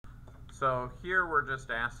So here we're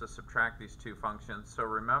just asked to subtract these two functions. So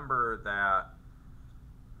remember that,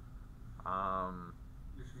 Your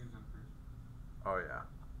screen's on first. oh yeah,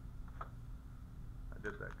 I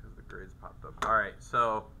did that because the grades popped up. All right,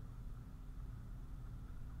 so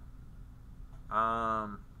I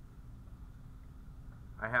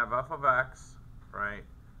have f of x, right?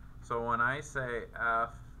 So when I say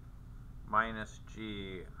f minus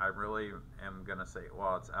g, I really am going to say,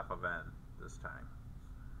 well, it's f of n this time.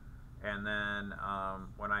 And then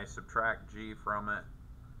when I subtract g from it,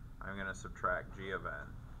 I'm going to subtract g of n.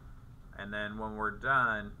 And then when we're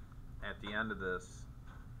done, at the end of this,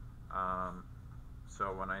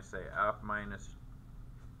 so when I say f minus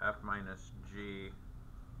g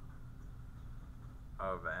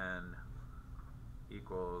of n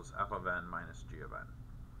equals f of n minus g of n.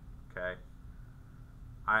 Okay?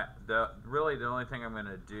 Really the only thing I'm going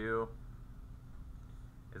to do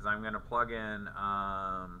is I'm going to plug in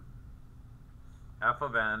f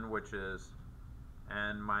of n, which is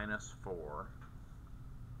n minus 4.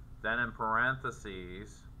 Then in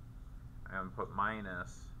parentheses, I'm going to put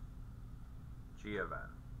minus g of n.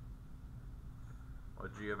 Well,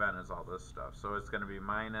 g of n is all this stuff. So it's going to be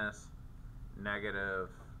minus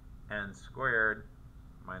negative n squared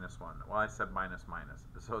minus 1. Well, I said minus minus.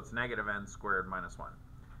 So it's negative n squared minus 1.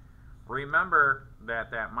 Remember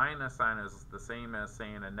that that minus sign is the same as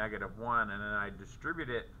saying a negative 1, and then I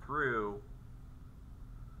distribute it through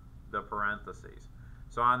the parentheses.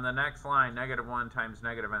 So on the next line, negative 1 times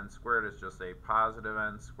negative n squared is just a positive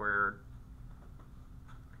n squared.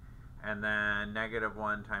 And then negative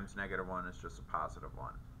 1 times negative 1 is just a positive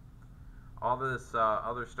 1. All this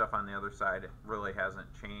other stuff on the other side really hasn't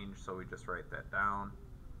changed, so we just write that down.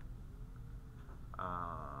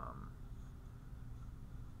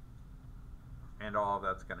 And all of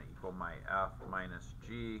that's going to equal my f minus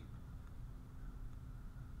g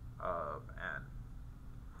of n.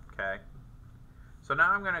 Okay? So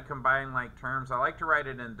now I'm going to combine like terms. I like to write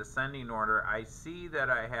it in descending order. I see that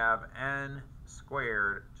I have n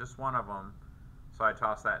squared, just one of them, so I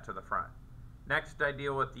toss that to the front. Next, I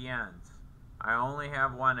deal with the n's. I only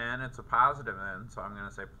have one n. It's a positive n, so I'm going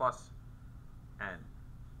to say plus n.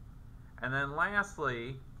 And then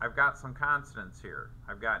lastly, I've got some constants here.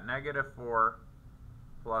 I've got negative 4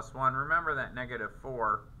 plus 1. Remember that negative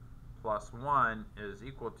 4 plus 1 is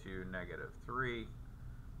equal to negative 3.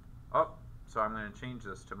 Oh, so I'm going to change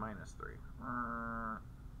this to minus 3.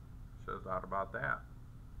 Should have thought about that.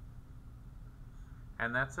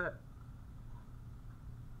 And that's it.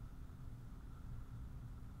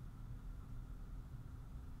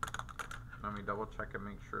 Let me double check and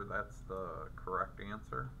make sure that's the correct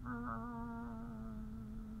answer.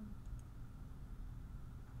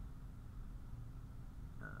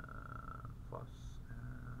 Plus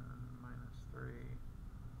and minus 3.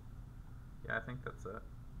 Yeah, I think that's it.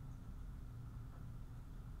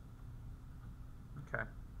 Okay.